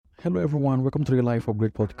Hello, everyone. Welcome to the Life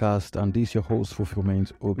Upgrade podcast, and this is your host,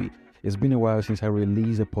 Fulfillment Obi. It's been a while since I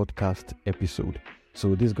released a podcast episode,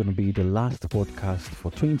 so this is going to be the last podcast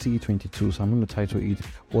for 2022. So I'm going to title it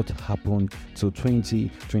 "What Happened to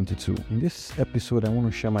 2022." In this episode, I want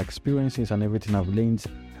to share my experiences and everything I've learned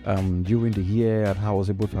during the year and how I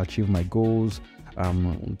was able to achieve my goals,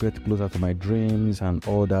 get closer to my dreams and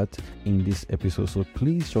all that in this episode. So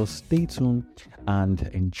please just stay tuned and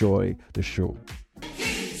enjoy the show.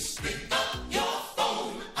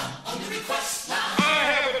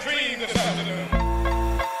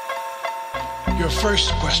 Your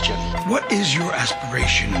first question, what is your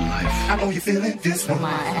aspiration in life? I know you're feeling this one. My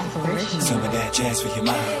aspiration. Some of that jazz for your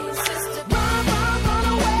mind.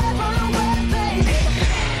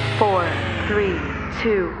 4, 3,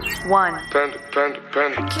 2, 1. Panda.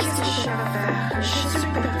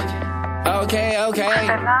 Okay.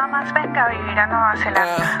 Nada más venga y ya no hace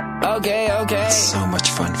nada. Okay. So much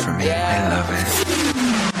fun for me. I love it.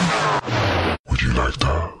 Would you like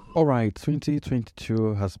that? All right,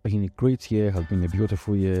 2022 has been a great year, has been a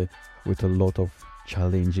beautiful year with a lot of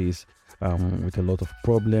challenges, with a lot of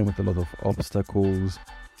problems, with a lot of obstacles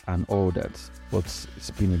and all that. But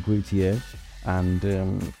it's been a great year, and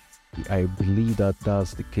I believe that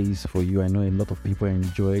that's the case for you. I know a lot of people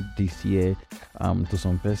enjoyed this year. To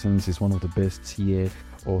some persons, it's one of the best year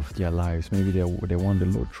of their lives. Maybe they won the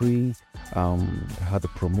lottery, had a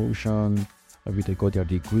promotion, maybe they got their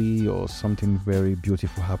degree, or something very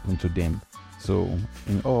beautiful happened to them. So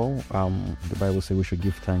in all, the Bible says we should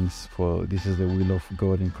give thanks, for this is the will of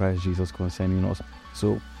God in Christ Jesus concerning us.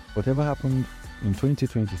 So whatever happened in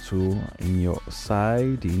 2022 in your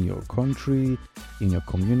side, in your country, in your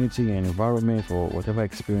community and environment, or whatever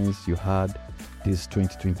experience you had this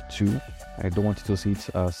 2022, I don't want you to see it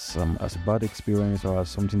as a bad experience or as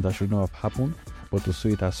something that should not have happened, but to see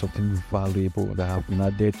it as something valuable that have been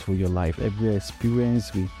added to your life. Every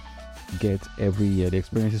experience we get every year, the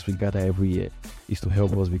experiences we gather every year, is to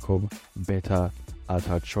help us become better at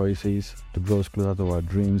our choices, to draw us closer to our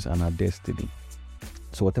dreams and our destiny.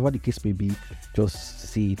 So whatever the case may be, just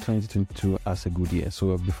see 2022 as a good year.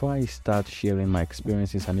 So before I start sharing my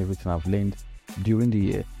experiences and everything I've learned during the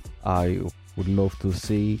year, I would love to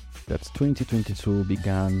say that 2022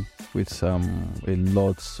 began with a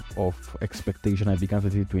lot of expectation. I began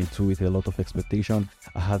 2022 with a lot of expectation.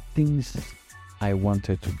 I had things I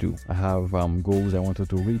wanted to do. I have goals I wanted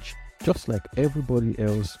to reach, just like everybody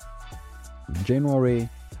else. In January,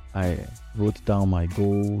 I wrote down my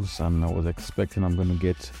goals, and I was expecting I'm going to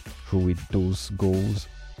get through with those goals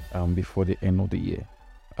before the end of the year.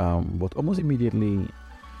 But almost immediately,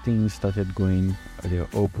 things started going the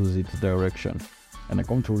opposite direction. And I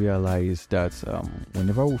come to realize that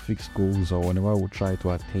whenever we fix goals, or whenever we try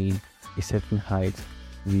to attain a certain height,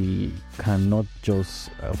 we cannot just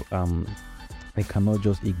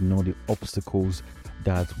ignore the obstacles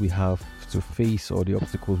that we have to face, or the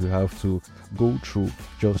obstacles we have to go through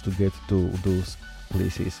just to get to those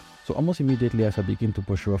places. So almost immediately, as I begin to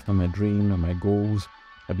pursue after my dream and my goals,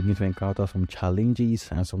 I begin to encounter some challenges,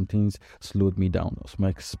 and some things slowed me down. So my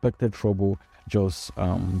expected trouble just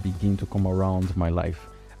begin to come around my life,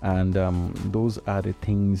 and those are the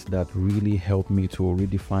things that really help me to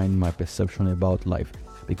redefine my perception about life.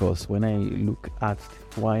 Because when I look at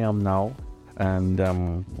who I am now and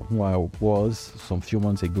who I was some few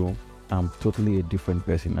months ago, I'm totally a different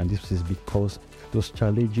person, and this is because those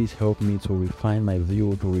challenges help me to refine my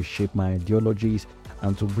view, to reshape my ideologies,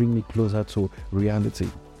 and to bring me closer to reality.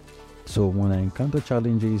 So when I encounter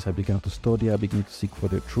challenges, I began to study, I began to seek for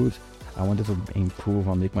the truth. I wanted to improve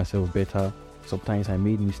and make myself better. Sometimes I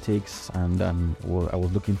made mistakes, and I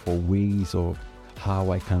was looking for ways of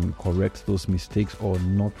how I can correct those mistakes or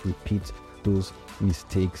not repeat those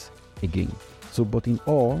mistakes again. So, but in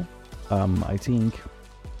all, I think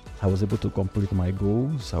I was able to complete my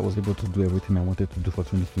goals. I was able to do everything I wanted to do for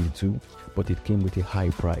 2022, but it came with a high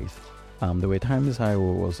price. There were times I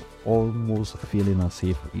was almost feeling as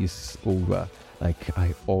if it's over, like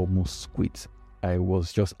I almost quit. I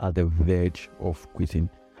was just at the verge of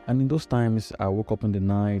quitting. And in those times, I woke up in the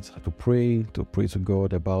night to pray to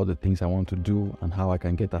God about the things I want to do and how I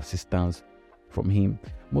can get assistance from Him.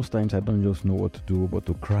 Most times I don't just know what to do, but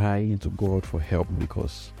to cry to God for help,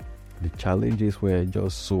 because the challenges were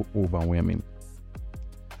just so overwhelming.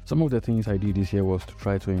 Some of the things I did this year was to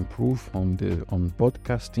try to improve on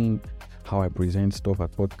podcasting, how I present stuff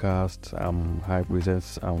at podcasts, how I present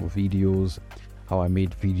videos, how I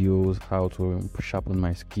made videos, how to sharpen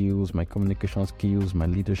my skills, my communication skills, my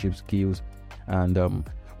leadership skills. And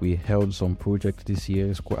we held some projects this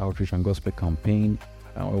year, School Outreach and Gospel Campaign,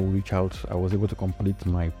 I will reach out. I was able to complete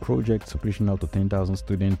my project, reaching out to 10,000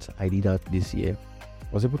 students. I did that this year.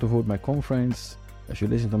 I was able to hold my conference. I should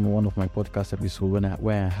listen to one of my podcast episodes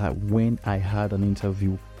when I had an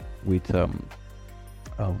interview with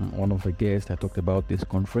one of the guests. I talked about this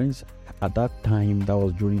conference. At that time, that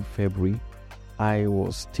was during February, I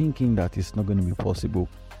was thinking that it's not going to be possible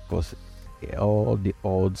because all the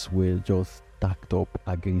odds were just stacked up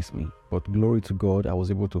against me. But glory to God, I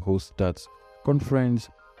was able to host that conference.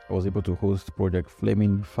 I was able to host Project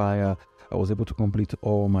Flaming Fire. I was able to complete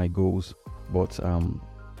all my goals, but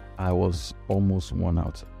I was almost worn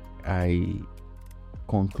out. I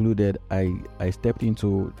concluded, I stepped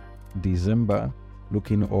into December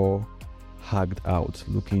looking all hagged out,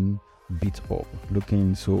 looking beat up,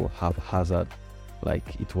 looking so haphazard.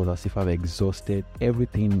 Like it was as if I've exhausted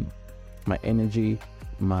everything, my energy,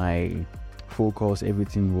 my focus,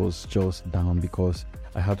 everything was just down because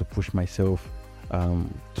I had to push myself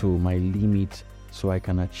to my limit so I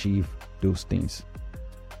can achieve those things.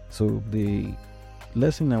 So the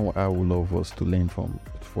lesson I would love us to learn from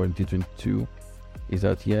 2022 is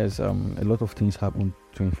that yes, a lot of things happened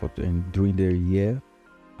during the year,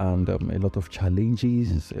 and a lot of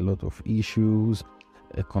challenges, a lot of issues,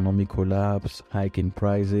 economic collapse, hiking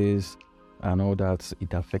prices, and all that.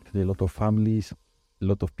 It affected a lot of families. A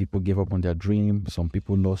lot of people gave up on their dream. Some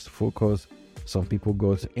people lost focus. Some people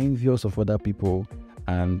got envious of other people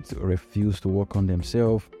and refused to work on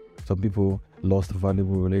themselves. Some people lost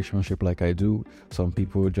valuable relationship like I do. Some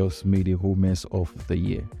people just made a whole mess of the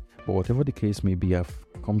year. But whatever the case may be, I've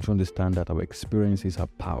come to understand that our experiences are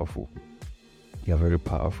powerful. They are very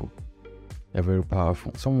powerful. They're very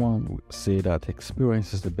powerful. Someone would say that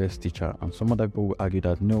experience is the best teacher, and some other people will argue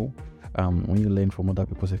that no. When you learn from other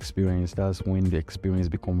people's experience, that's when the experience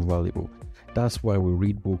becomes valuable. That's why we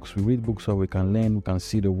read books. We read books so we can learn, we can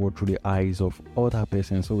see the world through the eyes of other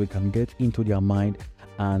persons, so we can get into their mind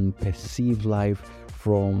and perceive life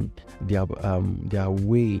from their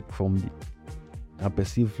way,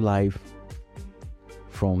 perceive life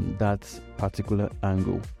from that particular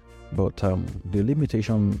angle. But the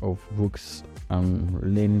limitation of books and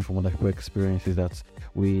learning from other people's experiences is that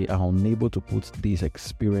we are unable to put these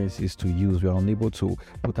experiences to use. We are unable to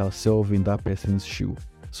put ourselves in that person's shoe.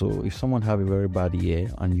 So if someone have a very bad year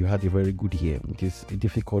and you had a very good year, it is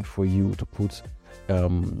difficult for you to put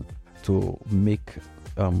to make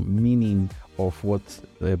meaning of what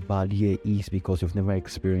a bad year is because you've never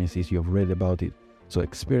experienced it, you've read about it. So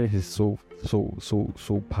experience is so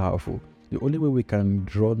powerful. The only way we can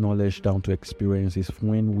draw knowledge down to experience is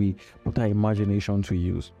when we put our imagination to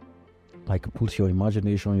use. Like put your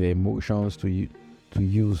imagination, your emotions to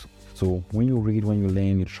use. So when you read, when you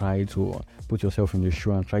learn, you try to put yourself in the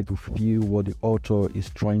shoe and try to feel what the author is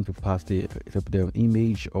trying to pass, the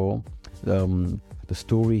image or the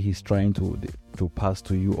story he's trying to pass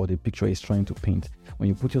to you, or the picture he's trying to paint. When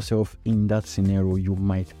you put yourself in that scenario, you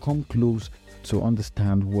might come close to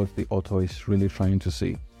understand what the author is really trying to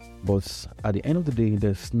say. But at the end of the day,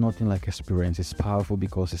 there's nothing like experience. It's powerful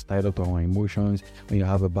because it's tied up to our emotions. When you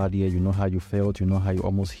have a bad year, you know how you felt, you know how you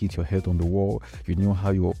almost hit your head on the wall, you know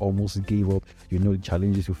how you almost gave up, you know the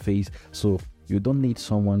challenges you face. So you don't need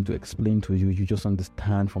someone to explain to you. You just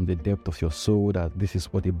understand from the depth of your soul that this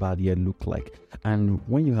is what a bad year looked like. And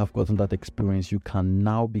when you have gotten that experience, you can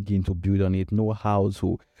now begin to build on it, know how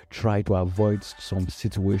to try to avoid some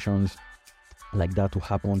situations like that to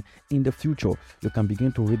happen in the future. You can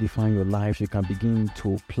begin to redefine your life. You can begin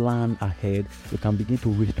to plan ahead. You can begin to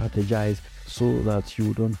re-strategize so that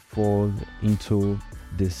you don't fall into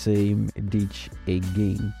the same ditch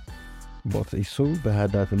again. But it's so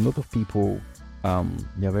bad that a lot of people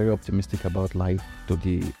they are very optimistic about life to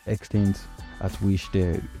the extent at which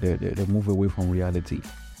they move away from reality.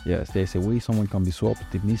 Yes, there's a way someone can be so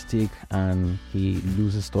optimistic and he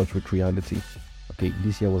loses touch with reality. Okay,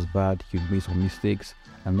 this year was bad, you made some mistakes,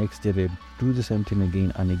 and next year they do the same thing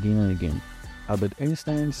again and again and again. Albert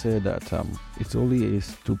Einstein said that it's only a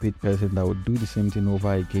stupid person that would do the same thing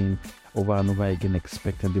over and over again,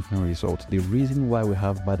 expecting different results. The reason why we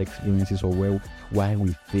have bad experiences or why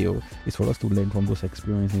we fail is for us to learn from those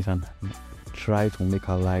experiences and try to make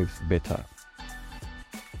our lives better.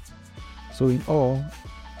 So in all,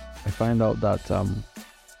 I find out that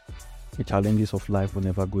the challenges of life will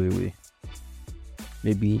never go away.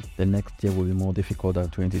 Maybe the next year will be more difficult than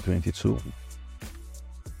 2022.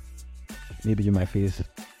 Maybe you might face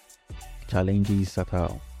challenges that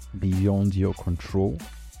are beyond your control.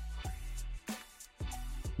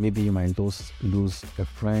 Maybe you might lose a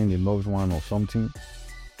friend, a loved one, or something.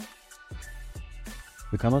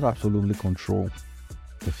 We cannot absolutely control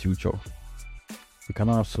the future. We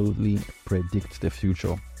cannot absolutely predict the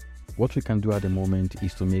future. What we can do at the moment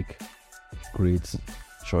is to make great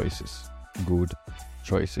choices, good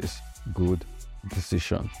choices, good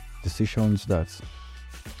decisions that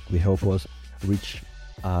will help us reach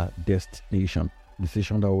our destination,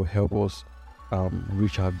 decisions that will help us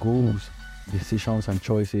reach our goals, decisions and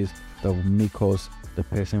choices that will make us the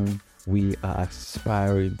person we are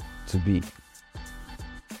aspiring to be.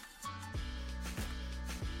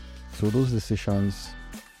 So those decisions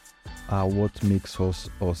are what makes us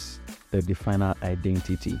that define our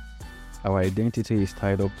identity. Our identity is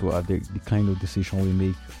tied up to the kind of decision we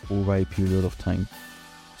make over a period of time.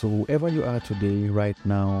 So whoever you are today, right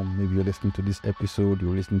now, maybe you're listening to this episode,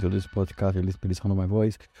 you're listening to this podcast, you're listening to the sound of my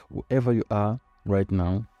voice, whoever you are right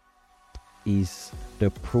now is the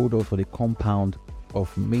product or the compound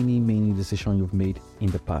of many decisions you've made in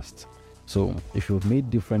the past. So if you've made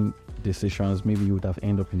different decisions, maybe you would have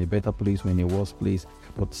ended up in a better place or in a worse place,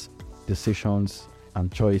 but decisions and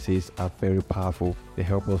choices are very powerful. They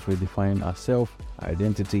help us redefine ourselves, our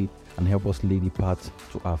identity, and help us lay the path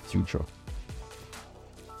to our future.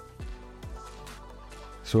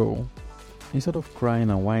 So instead of crying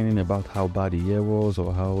and whining about how bad the year was,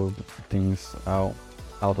 or how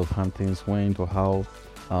out of hand things went, or how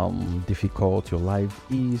difficult your life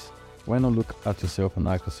is, why not look at yourself and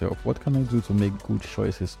ask yourself, what can I do to make good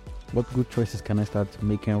choices? What good choices can I start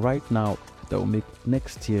making right now that will make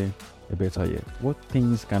next year a better year? What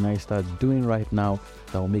things can I start doing right now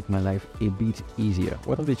that will make my life a bit easier?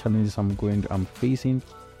 What are the challenges I'm facing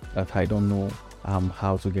that I don't know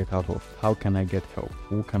how to get out of? How can I get help?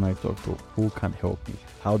 Who can I talk to? Who can help me?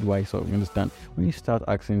 How do I solve? You understand? When you start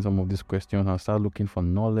asking some of these questions and start looking for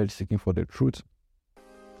knowledge, seeking for the truth,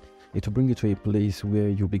 it will bring you to a place where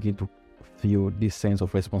you begin to feel this sense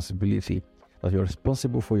of responsibility, that you're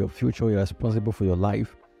responsible for your future, you're responsible for your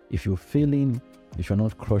life. If you're failing, if you're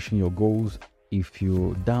not crushing your goals, if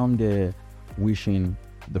you're down there wishing,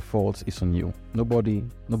 the fault is on you. Nobody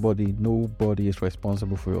is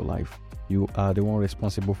responsible for your life. You are the one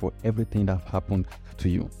responsible for everything that happened to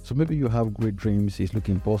you. So maybe you have great dreams, it's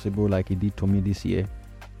looking possible like it did to me this year.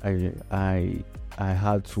 I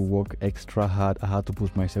had to work extra hard. I had to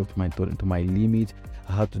push myself to my limit.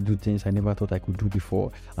 I had to do things I never thought I could do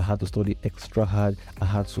before. I had to study extra hard. I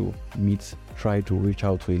had to try to reach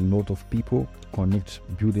out to a lot of people,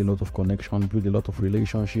 build a lot of connection, build a lot of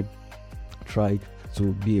relationship, try to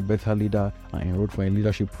be a better leader. I enrolled for a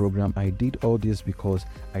leadership program. I did all this because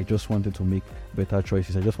I just wanted to make better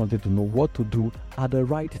choices. I just wanted to know what to do at the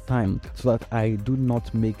right time so that I do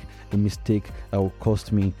not make a mistake that will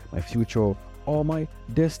cost me my future or my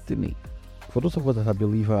destiny. For those of us that are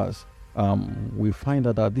believers, we find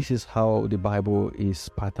that this is how the Bible is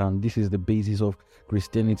patterned. This is the basis of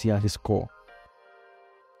Christianity at its core.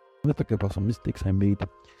 Let's talk about some mistakes I made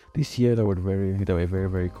this year that were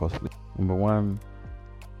very costly. Number one,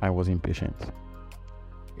 I was impatient.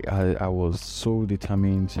 I was so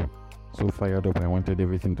determined, so fired up. I wanted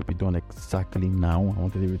everything to be done exactly now. I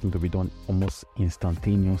wanted everything to be done almost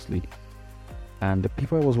instantaneously. And the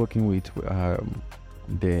people I was working with,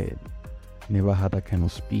 they never had that kind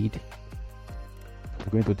of speed. It's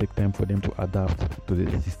going to take time for them to adapt to the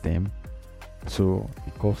system. So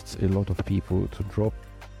it costs a lot of people to drop,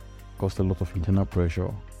 cost a lot of internal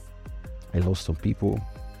pressure. I lost some people,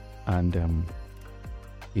 and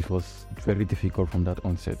it was very difficult from that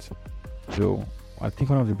onset. So I think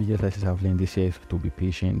one of the biggest lessons I've learned this year is to be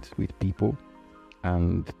patient with people,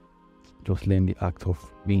 and just learn the act of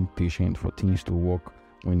being patient for things to work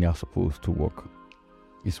when they are supposed to work.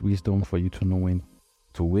 It's wisdom for you to know when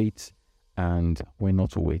to wait and when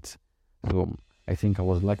not to wait. So I think I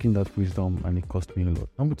was lacking that wisdom, and it cost me a lot.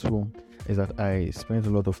 Number two is that I spent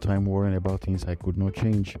a lot of time worrying about things I could not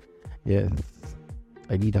change. Yes,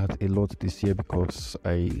 I did that a lot this year because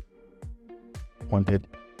I wanted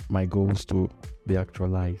my goals to be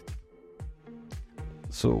actualized.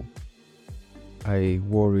 So I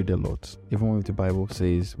worried a lot. Even when the Bible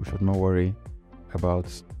says we should not worry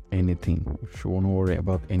about anything. We should not worry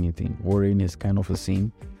about anything. Worrying is kind of a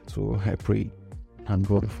sin. So I pray and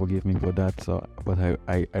God forgive me for that. But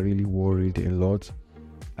I really worried a lot.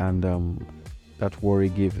 And that worry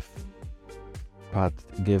gave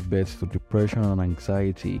birth to depression and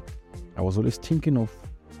anxiety. I was always thinking of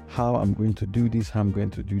how I'm going to do this, how I'm going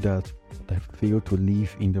to do that. But I failed to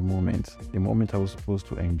live in the moment I was supposed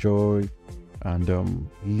to enjoy and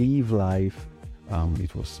live life.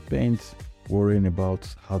 It was spent worrying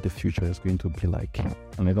about how the future is going to be like,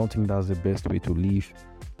 and I don't think that's the best way to live.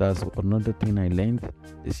 That's another thing I learned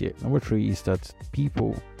this year. Number three is that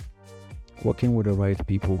working with the right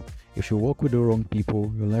people If you work with the wrong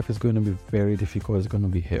people, your life is going to be very difficult. It's going to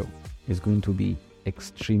be hell. It's going to be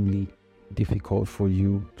extremely difficult for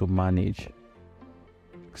you to manage,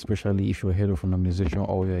 especially if you're head of an organization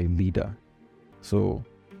or you're a leader. So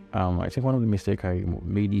I think one of the mistakes I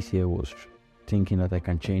made this year was thinking that I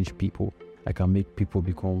can change people. I can make people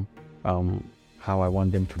become how I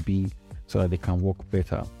want them to be so that they can work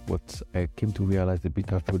better. But I came to realize the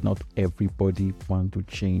bitter truth: not everybody want to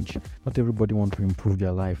change. Not everybody want to improve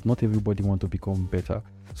their life. Not everybody want to become better.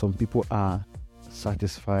 Some people are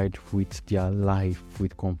satisfied with their life,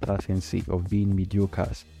 with complacency of being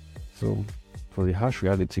mediocres. So for the harsh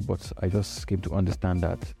reality, but I just came to understand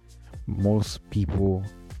that most people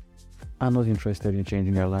are not interested in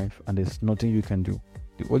changing their life, and there's nothing you can do.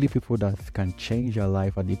 The only people that can change their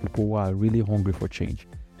life are the people who are really hungry for change,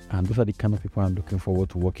 and those are the kind of people I'm looking forward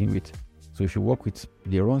to working with. So if you work with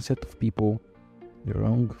the wrong set of people, the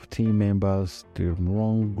wrong team members, the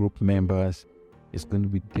wrong group members, it's going to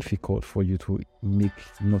be difficult for you to make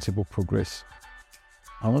notable progress.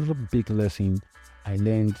 Another big lesson I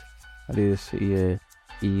learned this year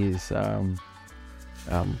is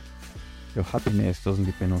your happiness doesn't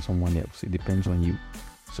depend on someone else. It depends on you.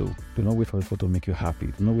 So do not wait for people to make you happy.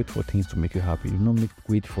 Do not wait for things to make you happy. Do not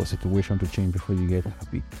wait for a situation to change before you get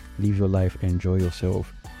happy. Live your life, enjoy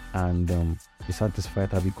yourself, and be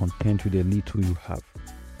satisfied and be content with the little you have.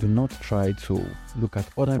 Do not try to look at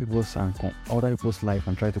other people's life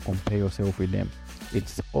and try to compare yourself with them.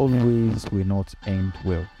 It's always will not end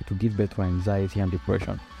well. It will give birth to anxiety and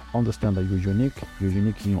depression. Understand that you're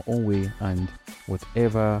unique in your own way, and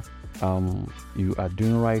whatever you are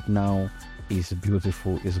doing right now is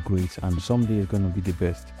beautiful, is great, and someday it's going to be the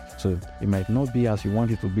best. So it might not be as you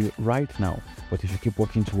want it to be right now, but if you keep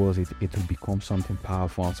working towards it, it will become something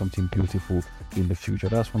powerful and something beautiful in the future.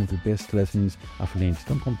 That's one of the best lessons I've learned.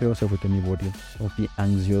 Don't compare yourself with anybody. Don't be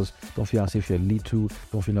anxious. Don't feel as if you're little.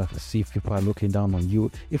 Don't feel as if people are looking down on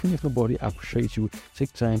you. Even if nobody appreciates you,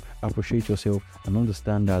 take time, appreciate yourself, and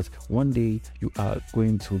understand that one day you are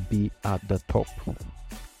going to be at the top.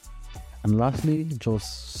 And lastly,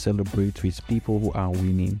 just celebrate with people who are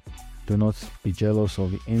winning. Do not be jealous or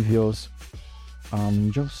be envious.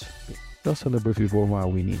 Just celebrate with people who are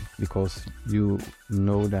winning, because you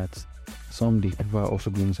know that someday people are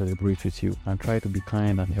also going to celebrate with you. And try to be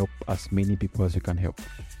kind and help as many people as you can help.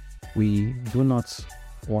 We are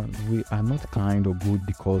not kind or good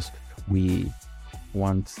because we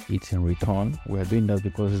want it in return. We are doing that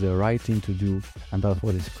because it's the right thing to do, and that's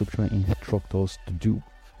what the scripture instructs us to do.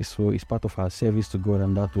 So it's part of our service to God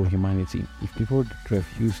and that to humanity. If people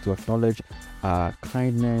refuse to acknowledge our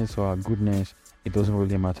kindness or our goodness, it doesn't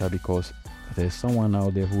really matter, because there's someone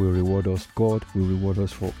out there who will reward us. God will reward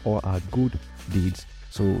us for all our good deeds.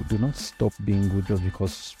 So do not stop being good just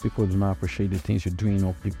because people do not appreciate the things you're doing,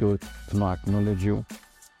 or people do not acknowledge you.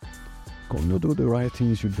 Go do the right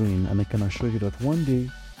things you're doing, and I can assure you that one day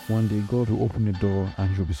God will open the door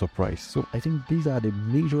and you'll be surprised. So I think these are the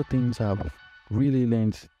major things I've really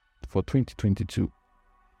learned for 2022.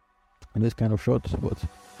 And it's kind of short, but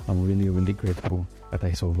I'm really, really grateful that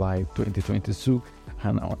I survived 2022,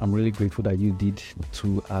 and I'm really grateful that you did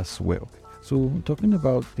too as well. So talking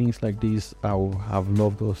about things like this, I would have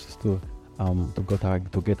loved us to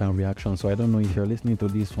get a reaction. So I don't know if you're listening to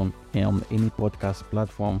this on any podcast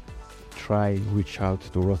platform. Try reach out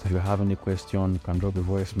to us. If you have any question, you can drop a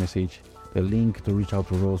voice message. The link to reach out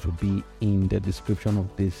to us will be in the description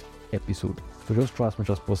of this episode. So just try as much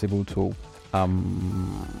as possible to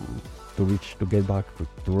get back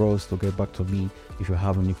to us, to get back to me if you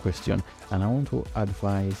have any question. And I want to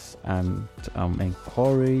advise and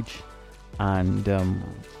encourage and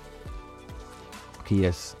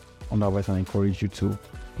advise and encourage you to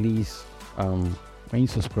please when you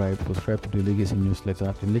subscribe to the Legacy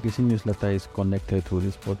newsletter. The Legacy newsletter is connected to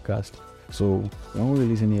this podcast, so when we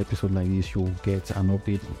release any episode like this, you'll get an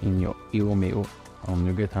update in your email.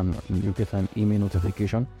 You get an email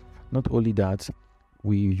notification. Not only that,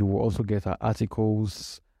 you will also get our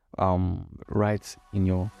articles right in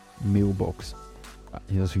your mailbox.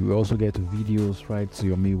 Yes, you will also get videos right to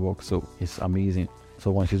your mailbox. So it's amazing.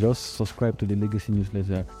 So once you just subscribe to the Legacy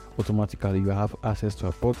newsletter, automatically you have access to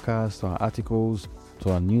our podcast, to our articles,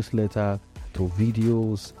 to our newsletter, to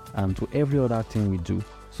videos, and to every other thing we do.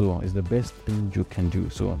 So it's the best thing you can do.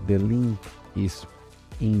 So the link is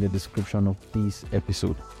in the description of this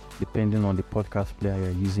episode, depending on the podcast player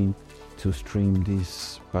you're using to stream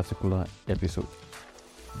this particular episode.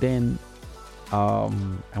 Then I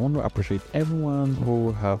want to appreciate everyone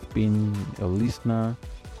who have been a listener,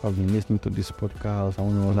 who have been listening to this podcast. I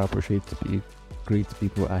want to also appreciate the great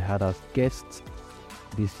people I had as guests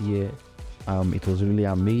this year. It was really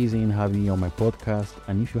amazing having you on my podcast.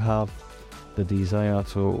 And if you have the desire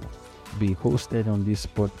to be hosted on this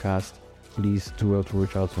podcast, please do well to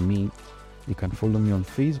reach out to me. You can follow me on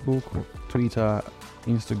Facebook, Twitter,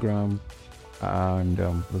 Instagram, and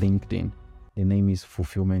LinkedIn. The name is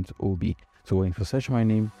Fulfillment OB. So if you search my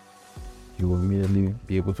name, you will immediately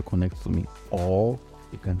be able to connect to me, or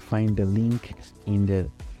you can find the link in the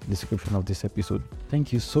description of this episode.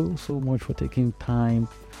 Thank you so much for taking time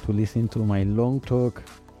to listen to my long talk.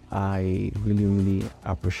 I really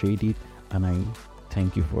appreciate it, and I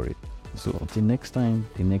thank you for it. So until next time,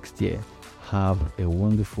 the next year, have a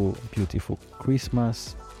wonderful, beautiful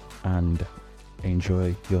Christmas and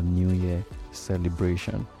enjoy your New Year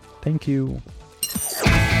celebration. Thank you.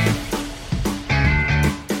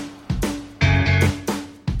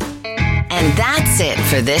 And that's it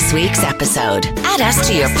for this week's episode. Add us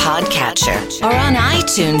to your podcatcher or on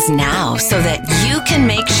iTunes now so that you can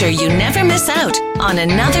make sure you never miss out on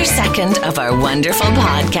another second of our wonderful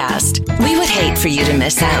podcast. We would hate for you to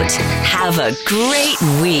miss out. Have a great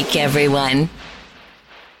week, everyone.